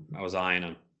 Reynolds. I was eyeing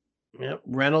him. Yep,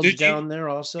 Reynolds down there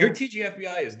also. Your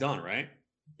TGFBI is done, right?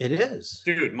 It is.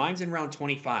 Dude, mine's in round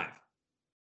 25.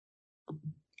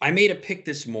 I made a pick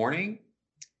this morning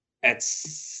at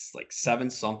like 7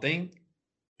 something.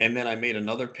 And then I made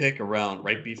another pick around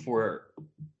right before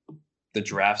the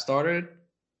draft started.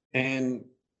 And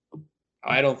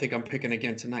I don't think I'm picking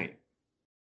again tonight.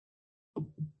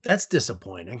 That's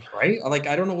disappointing. Right? Like,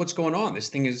 I don't know what's going on. This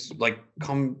thing is like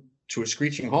come to a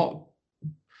screeching halt.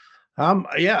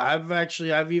 Yeah,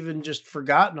 I've even just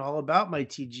forgotten all about my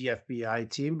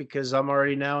TGFBI team because I'm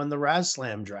already now in the Raz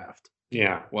Slam draft.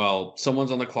 Yeah, well,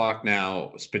 someone's on the clock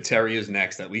now. Spiteri is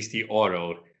next. At least he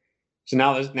autoed. So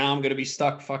now I'm gonna be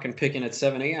stuck fucking picking at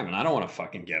 7 a.m. and I don't want to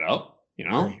fucking get up. You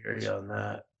know? I hear you on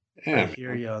that. Yeah, I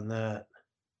hear you on that.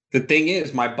 The thing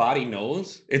is, my body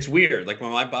knows. It's weird. Like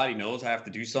when my body knows I have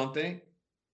to do something,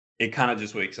 it kind of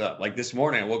just wakes up. Like this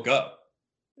morning, I woke up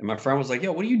and my friend was like,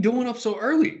 "Yo, what are you doing up so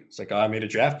early?" It's like, "Oh, I made a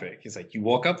draft pick." He's like, "You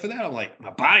woke up for that?" I'm like,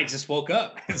 "My body just woke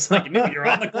up." It's like, "No, you're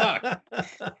on the clock."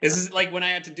 This is like when I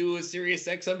had to do a Sirius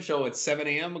XM show at 7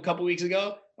 a.m. a couple weeks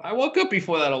ago. I woke up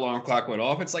before that alarm clock went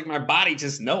off. It's like my body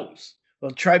just knows. Well,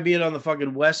 try being on the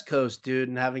fucking West Coast, dude,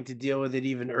 and having to deal with it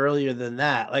even earlier than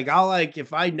that. Like,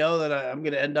 if I know that I'm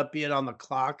going to end up being on the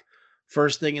clock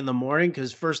first thing in the morning,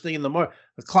 because first thing in the morning,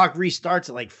 the clock restarts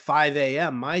at like 5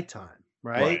 a.m. my time,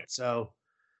 right? So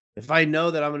if I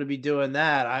know that I'm going to be doing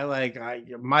that,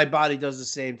 my body does the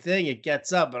same thing. It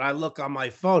gets up and I look on my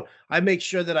phone. I make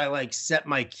sure that I like set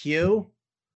my cue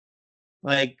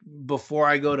like before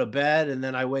I go to bed, and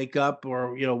then I wake up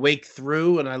or, wake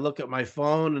through and I look at my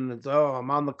phone and it's, oh, I'm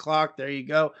on the clock. There you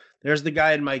go. There's the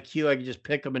guy in my queue. I can just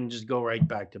pick him and just go right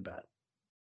back to bed.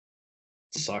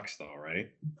 Sucks though,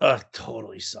 right?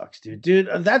 Totally sucks, dude.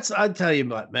 I'll tell you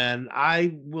what, man,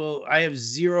 I have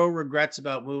zero regrets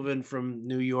about moving from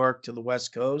New York to the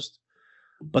West Coast,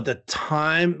 but the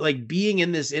time, like being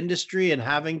in this industry and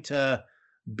having to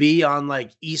be on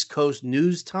like East Coast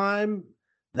news time,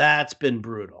 that's been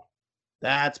brutal.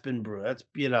 That's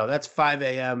 5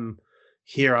 a.m.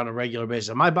 here on a regular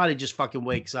basis. My body just fucking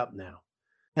wakes up now.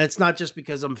 And it's not just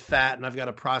because I'm fat and I've got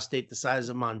a prostate the size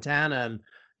of Montana and,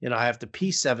 I have to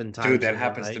pee 7 times. Dude, that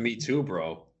happens to me too,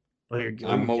 bro.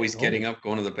 I'm always getting up,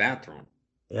 going to the bathroom.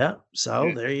 Yeah.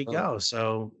 So there you go.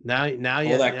 So now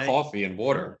you all that coffee and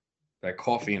water. That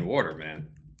coffee and water, man.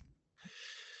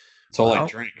 It's all I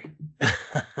drink.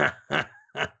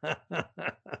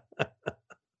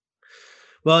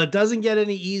 Well, it doesn't get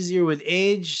any easier with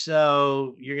age,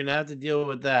 so you're gonna have to deal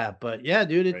with that. But yeah,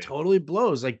 dude, it totally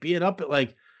blows. Like being up at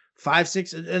like 5,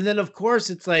 6, and then of course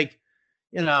it's like,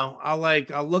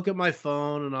 I'll look at my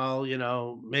phone and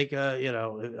I'll, make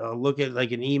I'll look at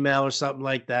like an email or something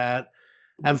like that.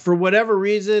 And for whatever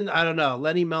reason, I don't know,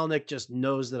 Lenny Melnick just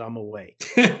knows that I'm awake.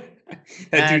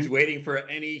 Dude's waiting for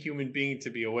any human being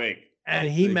to be awake. And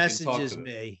he messages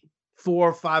me 4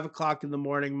 or 5 o'clock in the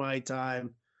morning, my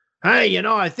time. Hey,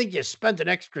 I think you spent an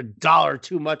extra $1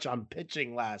 too much on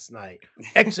pitching last night.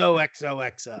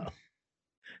 XOXOXO.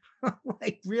 I'm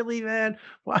like, really, man?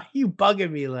 Why are you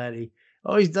bugging me, Lenny?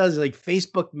 Always does like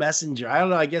Facebook Messenger. I don't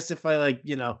know. I guess if I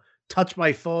touch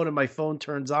my phone and my phone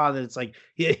turns on, and it's like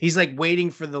he's like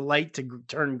waiting for the light to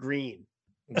turn green.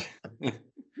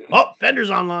 Oh,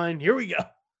 Fender's online. Here we go.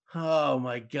 Oh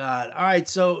my God. All right.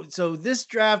 So this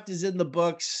draft is in the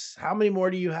books. How many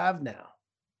more do you have now?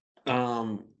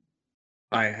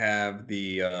 I have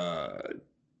the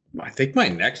I think my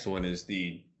next one is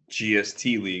the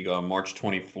GST League on March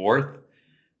 24th.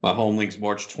 My home league's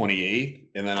March 28th,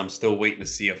 and then I'm still waiting to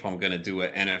see if I'm going to do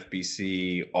an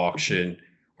NFBC auction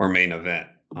or main event.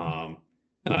 And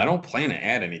I don't plan to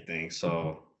add anything,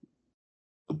 so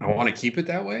I want to keep it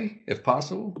that way if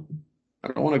possible. I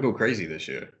don't want to go crazy this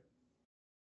year.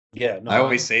 Yeah, no, I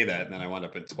always say that, and then I wind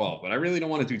up at 12, but I really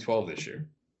don't want to do 12 this year.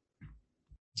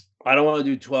 I don't want to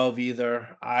do 12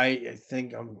 either. I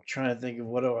think I'm trying to think of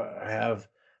what do I have.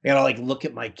 I gotta look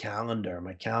at my calendar.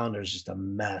 My calendar is just a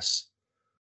mess.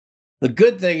 The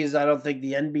good thing is I don't think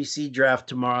the NBC draft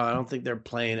tomorrow, I don't think they're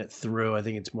playing it through. I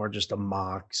think it's more just a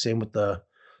mock. Same with the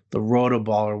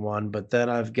Rotoballer one. But then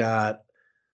I've got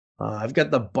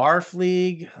the Barf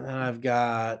League, and I've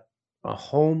got a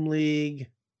home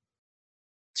league,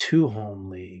 2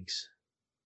 home leagues.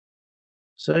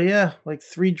 So yeah, like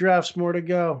 3 drafts more to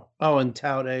go. Oh, and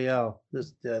Tout AL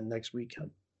this next weekend.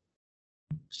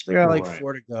 Still got like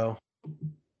 4 to go.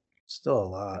 Still a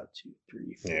lot. 2,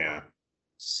 3, 4,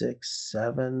 6,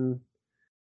 7,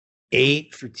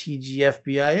 8 for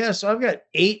TGFBI. Yeah, so I've got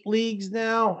 8 leagues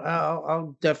now.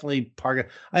 I'll definitely park it.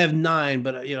 I have 9,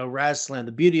 but Raz Slam.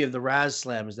 The beauty of the Raz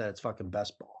Slam is that it's fucking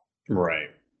best ball. Right.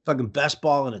 Fucking best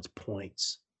ball and its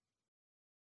points.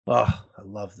 Oh, I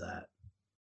love that.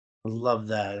 I love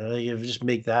that. You just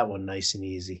make that one nice and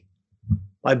easy.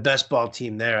 My best ball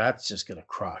team there, that's just gonna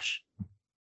crush.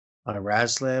 My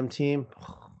Raz Slam team,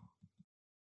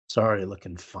 it's already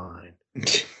looking fine.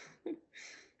 It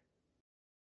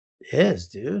is,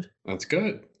 dude. That's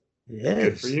good. It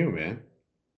Good is. for you, man.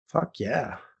 Fuck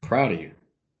yeah. Proud of you.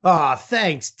 Oh,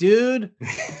 thanks, dude.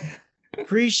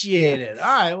 Appreciate it. All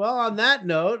right. Well, on that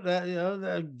note,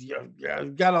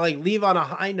 I've got to leave on a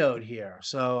high note here.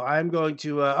 So I'm going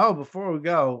to. Before we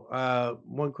go,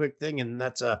 one quick thing, and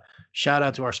that's a shout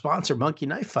out to our sponsor, Monkey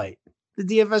Knife Fight, the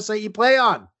DFS site you play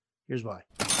on. Here's why.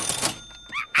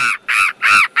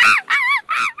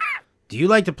 Do you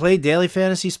like to play daily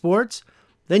fantasy sports?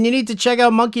 Then you need to check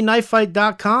out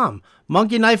monkeyknifefight.com.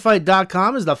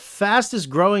 monkeyknifefight.com is the fastest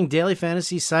growing daily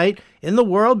fantasy site in the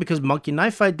world because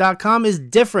monkeyknifefight.com is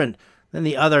different than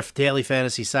the other daily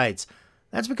fantasy sites.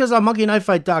 That's because on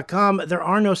monkeyknifefight.com there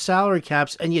are no salary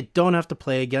caps and you don't have to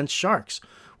play against sharks,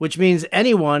 which means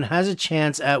anyone has a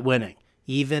chance at winning.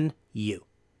 Even you,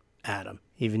 Adam,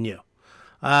 even you.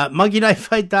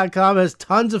 monkeyknifefight.com has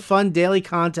tons of fun daily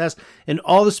contests in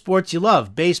all the sports you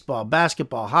love: baseball,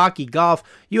 basketball, hockey, golf,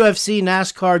 UFC,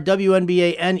 NASCAR,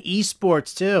 WNBA, and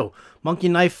esports too. Monkey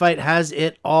Knife Fight has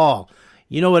it all.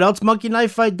 You know what else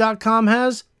monkeyknifefight.com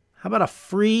has? How about a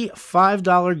free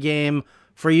 $5 game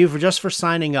for you for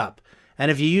signing up?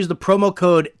 And if you use the promo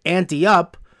code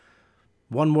ANTEUP,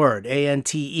 one word,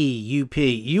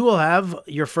 ANTEUP, you will have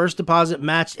your first deposit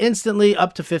matched instantly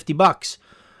up to $50.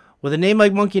 With a name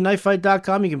like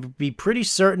monkeyknifefight.com, you can be pretty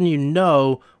certain you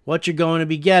know what you're going to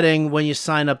be getting when you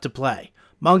sign up to play.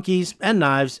 Monkeys and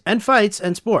knives and fights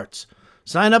and sports.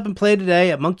 Sign up and play today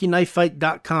at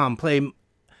monkeyknifefight.com. Play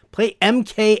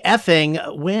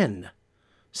MKFing win.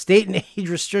 State and age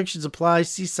restrictions apply.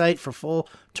 See site for full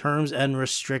terms and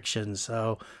restrictions.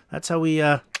 So that's how we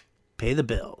pay the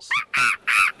bills.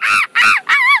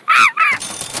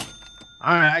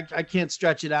 All right, I can't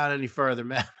stretch it out any further,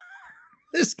 man.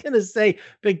 Just gonna say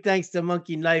big thanks to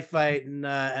Monkey Knife Fight and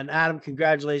Adam.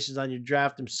 Congratulations on your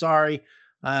draft. I'm sorry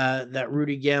that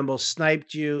Rudy Gamble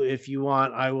sniped you. If you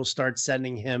want, I will start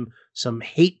sending him some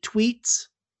hate tweets.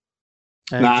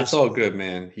 It's all good,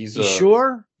 man. You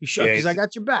sure? You sure? Because I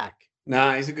got your back.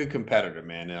 Nah, he's a good competitor,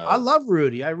 man. I love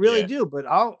Rudy. I really do. But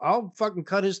I'll fucking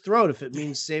cut his throat if it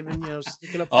means saving,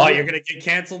 sticking up. Oh, you're gonna get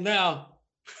canceled now.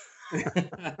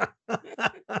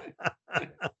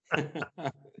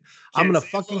 I'm going to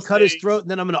fucking cut his throat,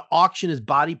 and then I'm going to auction his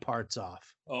body parts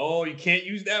off. Oh, you can't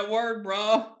use that word,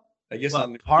 bro. I guess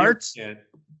on the parts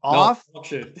off, no,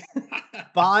 auction.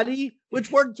 Body.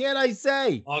 Which word can't I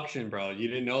say? Auction, bro. You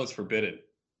didn't know it's forbidden.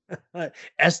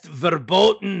 Est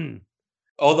verboten.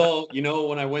 Although,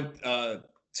 when I went to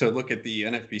look at the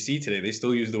NFBC today, they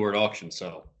still use the word auction.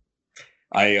 So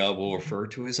I will refer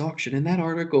to as auction in that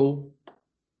article.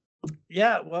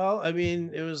 Yeah, well, I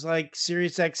mean, it was like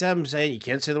SiriusXM saying you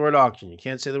can't say the word auction. You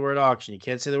can't say the word auction. You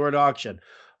can't say the word auction.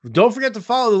 Don't forget to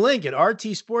follow the link at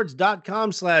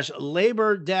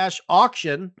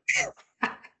rtsports.com/labor-auction.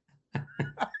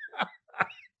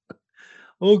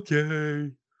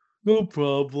 Okay, no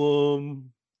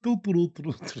problem. All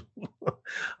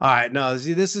right, no,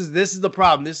 see, this is the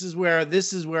problem. This is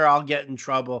where I'll get in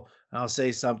trouble. And I'll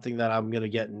say something that I'm gonna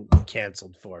get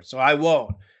canceled for. So I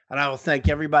won't. And I will thank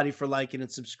everybody for liking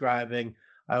and subscribing.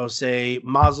 I will say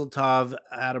Mazel Tov,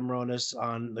 Adam Ronis,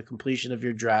 on the completion of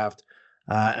your draft.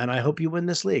 And I hope you win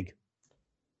this league.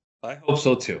 I hope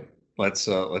so too. Let's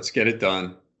get it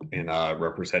done and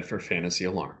represent for Fantasy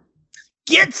Alarm.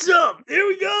 Get some. Here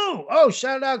we go. Oh,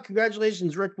 shout out.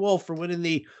 Congratulations, Rick Wolf, for winning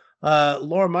the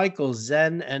Laura Michaels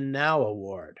Zen and Now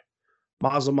Award.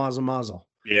 Mazel, mazel, mazel.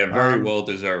 Yeah, very well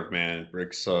deserved, man.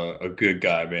 Rick's a good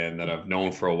guy, man, that I've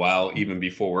known for a while, even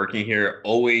before working here.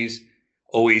 Always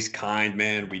kind,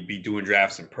 man. We'd be doing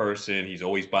drafts in person. He's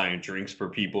always buying drinks for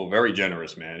people. Very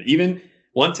generous, man. Even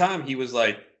one time he was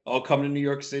like, "Oh, come to New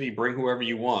York City, bring whoever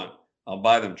you want. I'll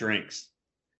buy them drinks."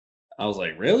 I was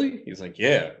like, "Really?" He's like,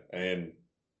 "Yeah." And,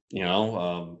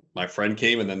 my friend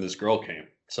came and then this girl came.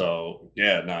 So,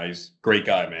 yeah, no, he's a great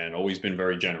guy, man. Always been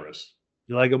very generous.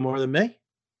 You like him more than me?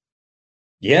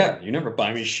 Yeah, you never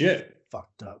buy me shit.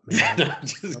 Fucked up, man. No, I'm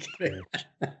just kidding.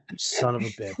 You son of a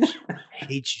bitch. I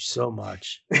hate you so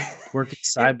much. Working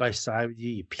side by side with you,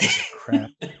 you piece of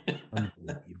crap.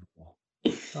 Unbelievable.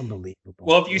 Unbelievable.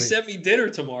 Well, if you send me dinner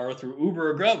tomorrow through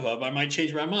Uber or Grubhub, I might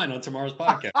change my mind on tomorrow's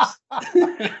podcast.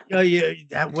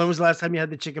 When was the last time you had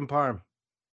the chicken parm?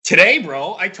 Today,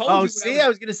 bro. I told you. Oh, see, I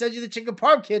was going to send you the chicken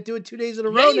parm. Can't do it 2 days in a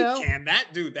row now. You can.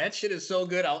 That shit is so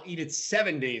good. I'll eat it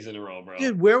 7 days in a row, bro.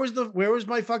 Dude, where was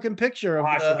my fucking picture of,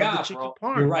 I forgot, of the chicken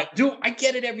parm? You're right. Dude, I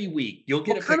get it every week. You'll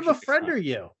get what kind of a friend are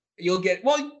you? You'll get,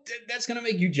 well, that's going to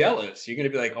make you jealous. You're going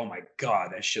to be like, oh my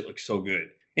God, that shit looks so good.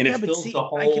 And it fills the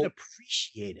whole. I can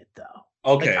appreciate it though.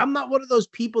 Okay. Like, I'm not one of those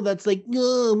people that's like,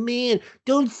 no, man,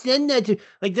 don't send that to.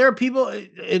 Like, there are people,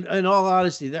 in all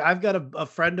honesty, I've got a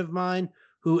friend of mine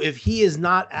who, if he is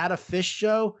not at a Fish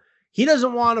show, he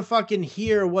doesn't want to fucking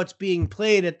hear what's being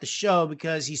played at the show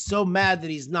because he's so mad that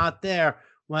he's not there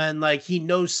when, like, he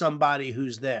knows somebody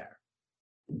who's there.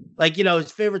 Like,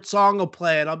 his favorite song will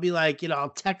play, and I'll be like, I'll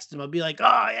text him. I'll be like,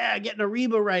 oh, yeah, getting a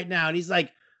Reba right now. And he's like,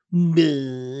 I'm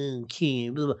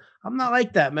not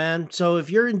like that, man. So if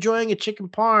you're enjoying a chicken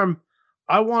parm,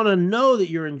 I want to know that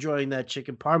you're enjoying that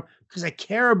chicken parm because I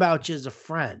care about you as a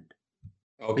friend.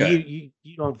 Okay.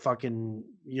 You don't fucking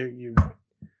you're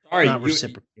all right. not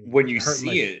reciprocating. When you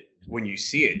see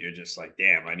it, you're just like,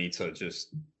 damn, I need to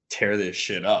just tear this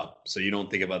shit up. So you don't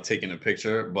think about taking a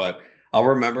picture, but I'll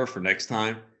remember for next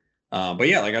time. But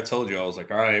yeah, like I told you, I was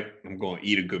like, all right, I'm going to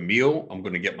eat a good meal. I'm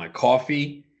going to get my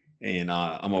coffee, and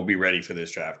I'm going to be ready for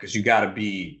this draft because you got to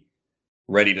be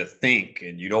ready to think,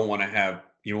 and you don't want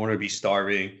to be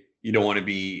starving. You don't want to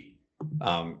be,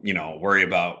 worry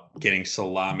about getting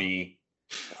salami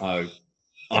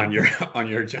on your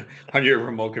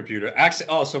remote computer.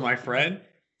 Actually, so my friend,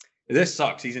 this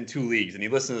sucks. He's in 2 leagues and he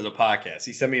listened to the podcast.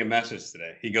 He sent me a message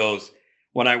today. He goes,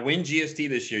 when I win GST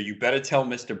this year, you better tell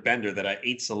Mr. Bender that I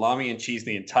ate salami and cheese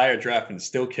the entire draft and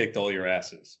still kicked all your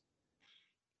asses.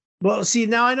 Well, see,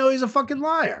 now I know he's a fucking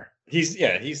liar. He's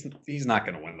not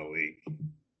going to win the league.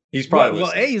 He's probably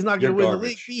A, he's not going to win the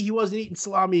league. B, he wasn't eating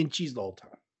salami and cheese the whole time.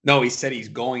 No, he said he's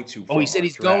going to. Oh, he said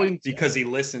he's going to. Because he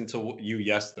listened to you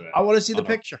yesterday. I want to see the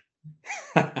picture.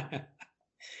 All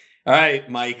right,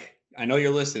 Mike, I know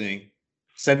you're listening.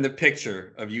 Send the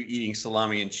picture of you eating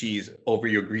salami and cheese over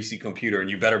your greasy computer, and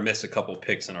you better miss a couple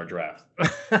picks in our draft.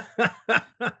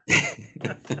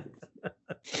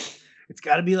 It's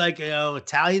got to be like,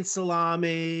 Italian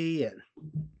salami. And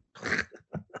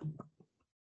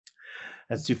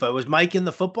that's too far. Was Mike in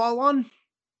the football one?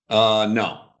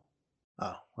 No.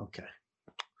 Oh, okay.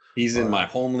 He's in my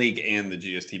home league and the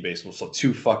GST baseball. So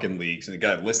 2 fucking leagues. And the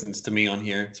guy listens to me on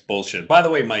here. It's bullshit. By the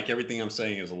way, Mike, everything I'm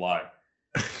saying is a lie.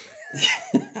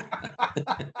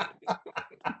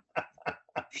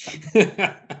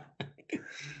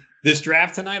 This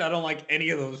draft tonight, I don't like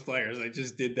any of those players. I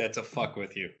just did that to fuck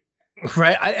with you.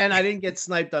 Right. And I didn't get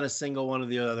sniped on a single one of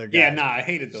the other guys. Yeah, I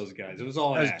hated those guys. It was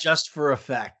all that was just for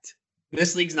effect.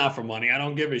 This league's not for money. I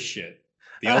don't give a shit.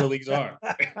 The other leagues are.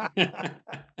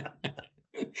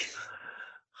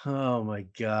 Oh my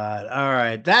God. All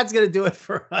right. That's going to do it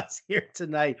for us here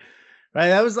tonight. Right.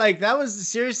 That was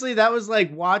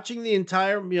like watching the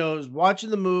entire, watching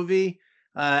the movie.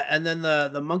 And then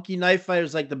the monkey knife fight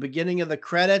was like the beginning of the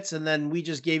credits. And then we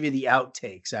just gave you the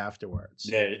outtakes afterwards.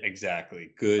 Yeah,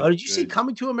 exactly. Good. Oh, did you see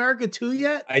Coming to America 2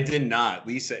 yet? I did not.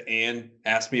 Lisa Ann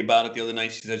asked me about it the other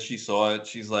night. She said she saw it.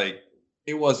 She's like,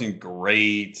 it wasn't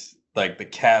great. Like the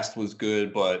cast was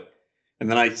good,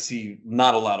 and then I see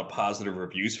not a lot of positive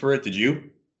reviews for it. Did you?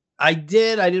 I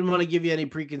did. I didn't want to give you any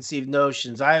preconceived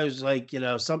notions. I was like,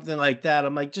 something like that.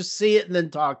 I'm like, just see it and then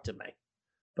talk to me.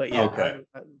 But yeah, okay.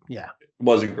 Yeah, it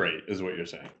wasn't great, is what you're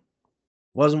saying.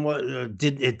 Wasn't what it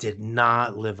did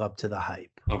not live up to the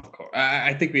hype. Of course,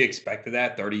 I think we expected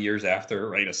that 30 years after,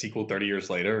 right? A sequel 30 years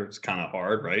later. It's kind of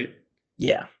hard, right?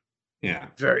 Yeah. Yeah.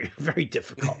 Very, very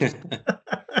difficult.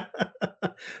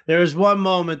 There was one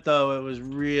moment though, it was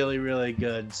really, really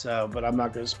good. So, but I'm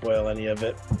not going to spoil any of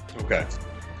it. Okay.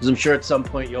 Because I'm sure at some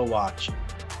point you'll watch.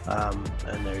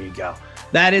 And there you go.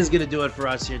 That is going to do it for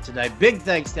us here tonight. Big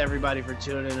thanks to everybody for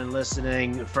tuning in and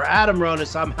listening. For Adam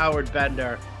Ronis, I'm Howard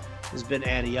Bender. This has been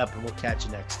Annie Up, and we'll catch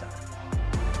you next time.